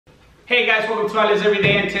Hey guys, welcome to Ali's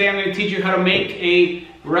Everyday, and today I'm going to teach you how to make a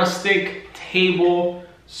rustic table,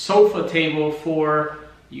 sofa table for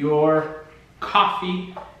your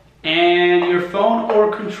coffee and your phone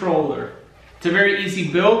or controller. It's a very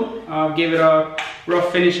easy build. Give it a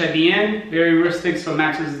rough finish at the end, very rustic so it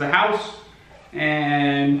matches the house.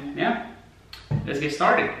 And yeah, let's get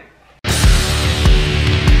started.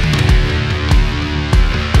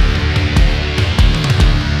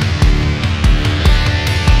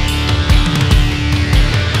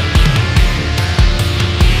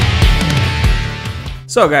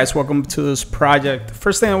 So guys, welcome to this project. The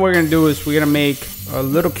first thing that we're gonna do is we're gonna make a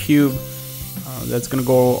little cube that's gonna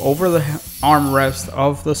go over the armrest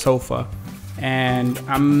of the sofa. And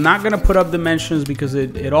I'm not gonna put up dimensions because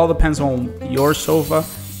it all depends on your sofa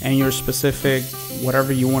and your specific,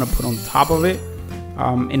 whatever you wanna put on top of it.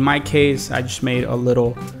 In my case, I just made a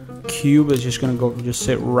little cube. It's just gonna just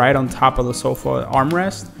sit right on top of the sofa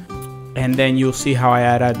armrest. And then you'll see how I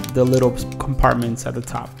added the little compartments at the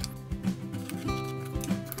top.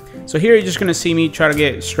 So here you're just gonna see me try to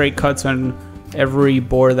get straight cuts on every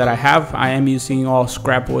board that I have. I am using all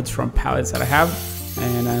scrap woods from pallets that I have,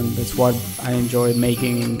 and that's what I enjoy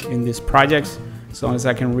making in these projects. As long as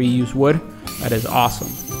I can reuse wood, that is awesome.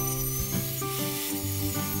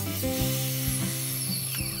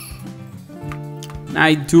 Now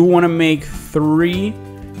I do wanna make 3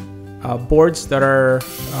 boards that are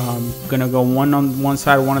gonna go one on one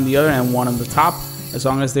side, one on the other, and one on the top. As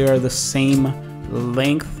long as they are the same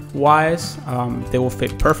length wise, they will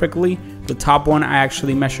fit perfectly. The top one I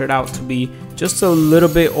actually measured out to be just a little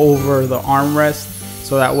bit over the armrest,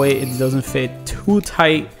 so that way it doesn't fit too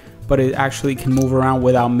tight, but it actually can move around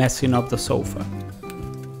without messing up the sofa.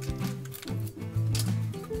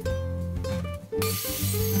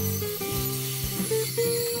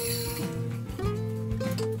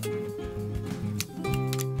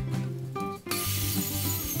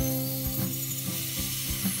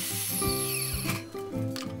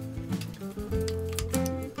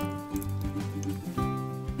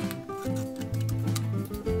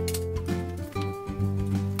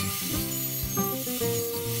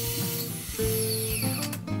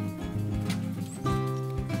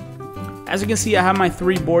 As you can see, I have my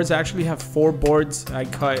 3 boards. I actually have 4 boards. I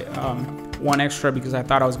cut 1 extra because I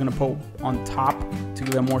thought I was gonna put on top to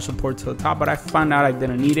give it more support to the top, but I found out I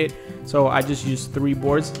didn't need it. So I just used 3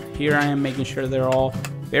 boards. Here I am making sure they're all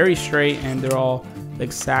very straight and they're all the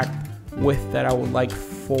exact width that I would like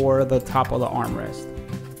for the top of the armrest.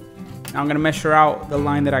 Now I'm gonna measure out the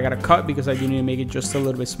line that I gotta cut because I do need to make it just a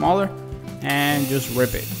little bit smaller, and just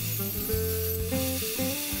rip it.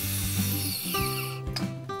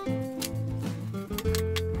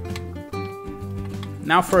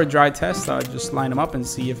 Now for a dry test, I'll just line them up and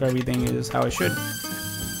see if everything is how it should.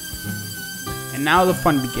 And now the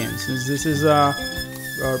fun begins. Since this is a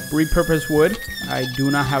repurposed wood, I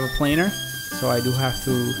do not have a planer, so I do have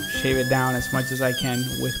to shave it down as much as I can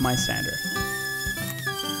with my sander.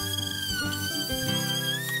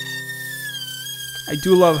 I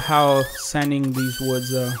do love how sanding these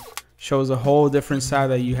woods shows a whole different side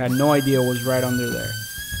that you had no idea was right under there.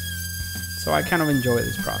 So I kind of enjoy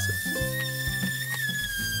this process.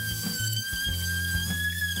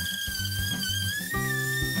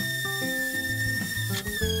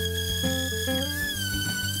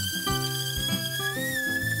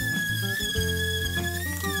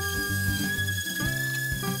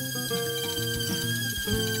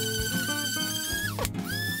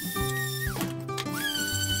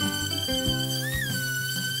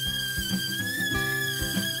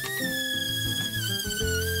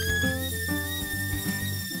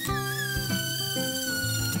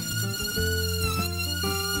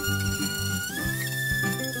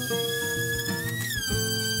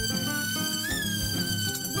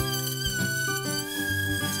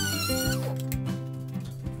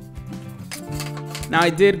 Now I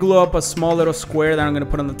did glue up a small little square that I'm gonna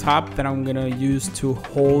put on the top that I'm gonna use to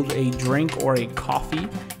hold a drink or a coffee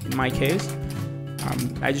in my case.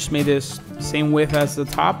 I just made this same width as the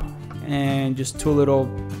top and just 2 little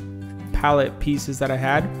pallet pieces that I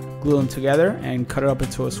had, glue them together and cut it up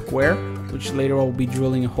into a square, which later I'll be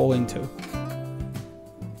drilling a hole into.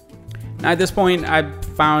 Now at this point I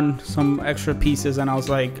found some extra pieces and I was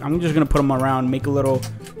like, I'm just gonna put them around, make a little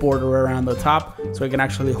border around the top so it can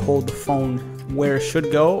actually hold the phone where it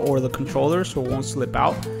should go, or the controller, so it won't slip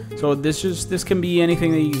out. So this can be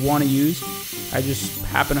anything that you want to use. I just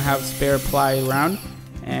happen to have spare ply around,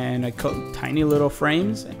 and I cut tiny little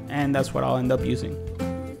frames, and that's what I'll end up using.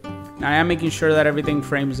 Now I am making sure that everything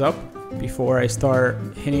frames up before I start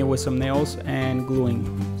hitting it with some nails and gluing.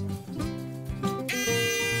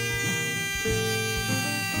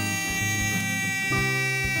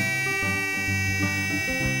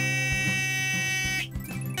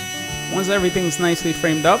 Once everything's nicely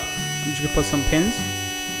framed up, I'm just gonna put some pins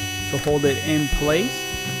to hold it in place.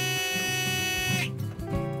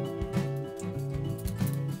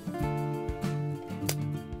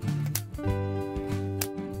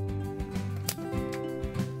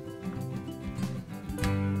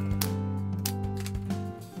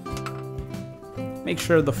 Make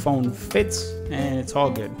sure the phone fits and it's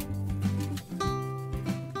all good.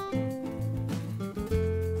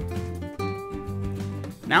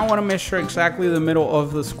 Now I want to measure exactly the middle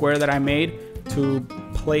of the square that I made to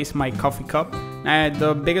place my coffee cup. Now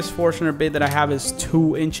the biggest Forstner bit that I have is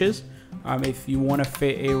 2 inches. If you want to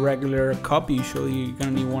fit a regular cup, usually you're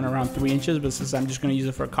going to need one around 3 inches, but since I'm just going to use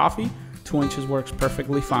it for coffee, 2 inches works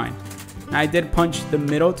perfectly fine. Now I did punch the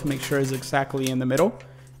middle to make sure it's exactly in the middle,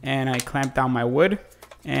 and I clamped down my wood,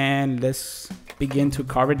 and let's begin to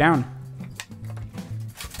carve it down.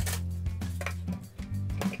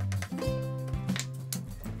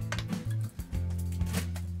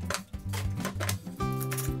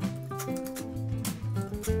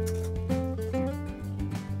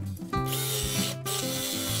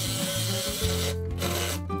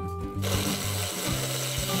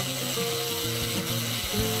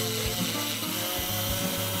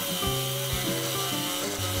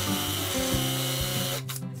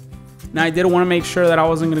 Now I did want to make sure that I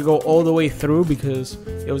wasn't going to go all the way through because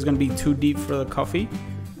it was going to be too deep for the coffee,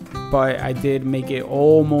 but I did make it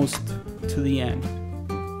almost to the end.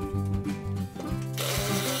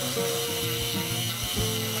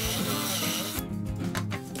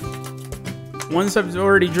 Once I've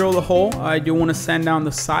already drilled a hole, I do want to sand down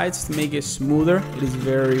the sides to make it smoother. It is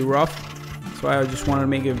very rough, so I just wanted to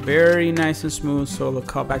make it very nice and smooth so the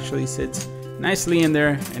cup actually sits nicely in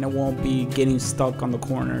there and it won't be getting stuck on the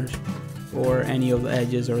corners or any of the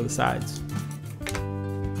edges or the sides.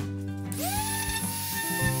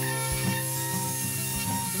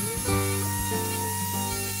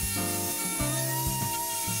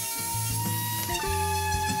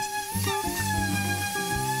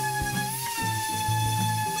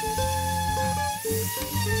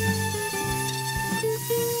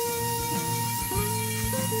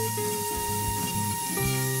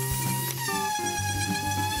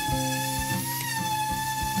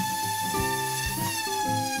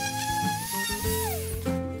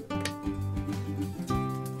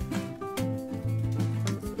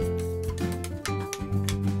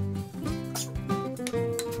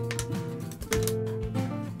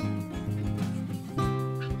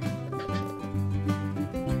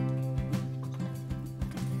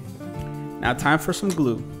 Now time for some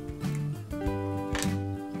glue.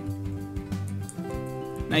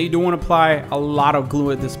 Now you do want to apply a lot of glue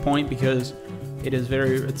at this point because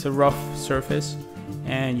it's a rough surface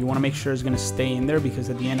and you want to make sure it's going to stay in there because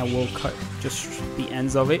at the end I will cut just the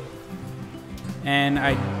ends of it. And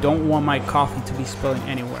I don't want my coffee to be spilling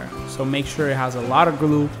anywhere. So make sure it has a lot of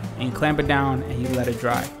glue and you clamp it down and you let it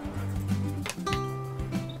dry.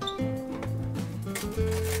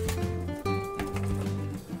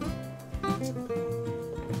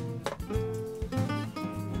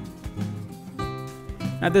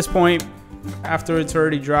 At this point, after it's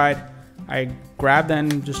already dried, I grabbed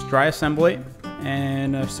and just dry assemble it,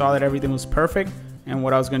 and I saw that everything was perfect. And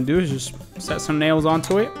what I was going to do is just set some nails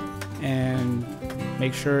onto it and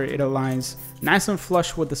make sure it aligns nice and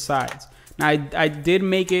flush with the sides. Now I did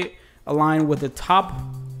make it align with the top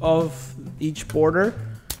of each border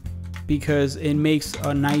because it makes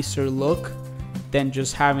a nicer look than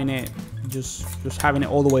just having it having it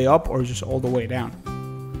all the way up or just all the way down.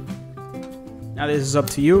 Now this is up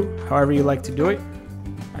to you, however you like to do it.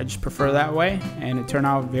 I just prefer that way, and it turned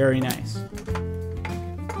out very nice.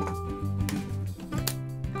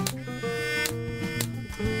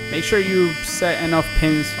 Make sure you set enough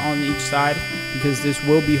pins on each side because this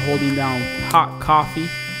will be holding down hot coffee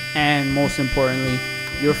and, most importantly,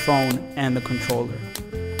 your phone and the controller.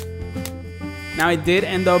 Now it did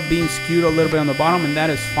end up being skewed a little bit on the bottom, and that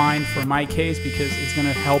is fine for my case because it's going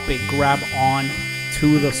to help it grab on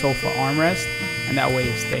to the sofa armrest, and that way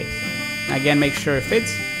it stays. Now again, make sure it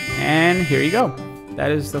fits, and here you go. That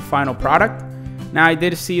is the final product. Now I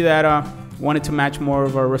did see that wanted to match more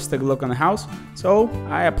of a rustic look on the house, so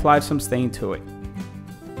I applied some stain to it.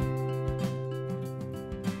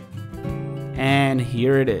 And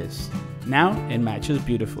here it is. Now it matches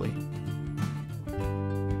beautifully.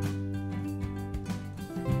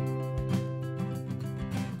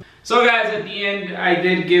 So guys, at the end, I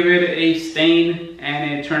did give it a stain and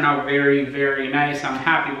it turned out very, very nice. I'm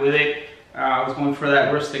happy with it. I was going for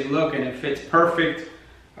that rustic look and it fits perfect.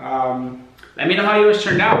 Let me know how yours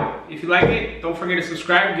turned out. If you like it, don't forget to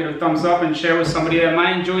subscribe, give it a thumbs up, and share with somebody that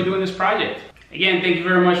might enjoy doing this project. Again, thank you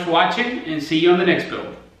very much for watching, and see you on the next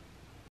build.